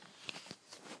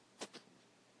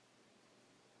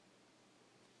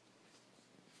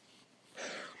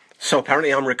So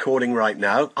apparently I'm recording right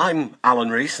now. I'm Alan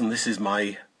Rees and this is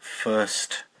my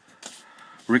first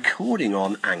recording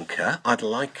on Anchor. I'd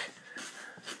like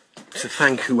to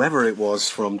thank whoever it was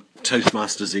from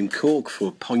Toastmasters in Cork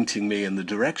for pointing me in the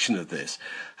direction of this.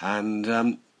 And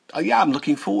I'm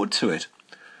looking forward to it.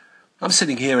 I'm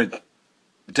sitting here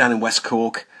down in West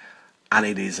Cork and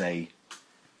it is a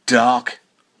dark,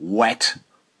 wet,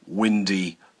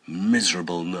 windy,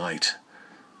 miserable night.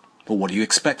 Well, what do you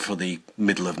expect for the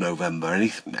middle of November?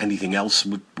 Anything else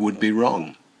would be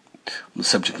wrong. On the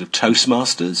subject of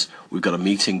Toastmasters, we've got a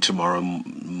meeting tomorrow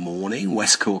morning,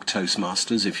 West Cork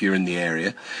Toastmasters, if you're in the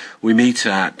area. We meet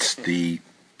at the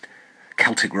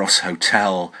Celtic Ross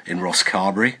Hotel in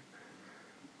Rosscarbery.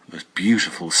 A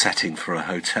beautiful setting for a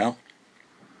hotel.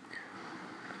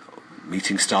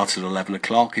 Meeting starts at 11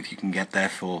 o'clock if you can get there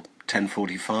for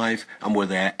 10:45, and we're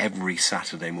there every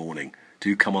Saturday morning.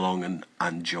 Do come along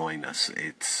and join us.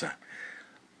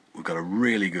 We've got a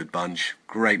really good bunch,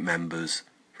 great members,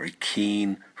 very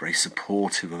keen, very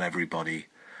supportive of everybody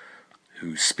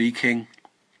who's speaking,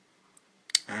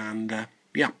 and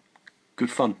good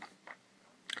fun.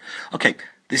 Okay,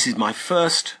 this is my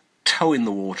first toe in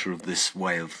the water of this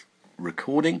way of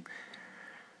recording,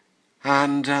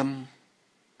 and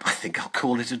I think I'll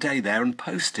call it a day there and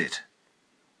post it.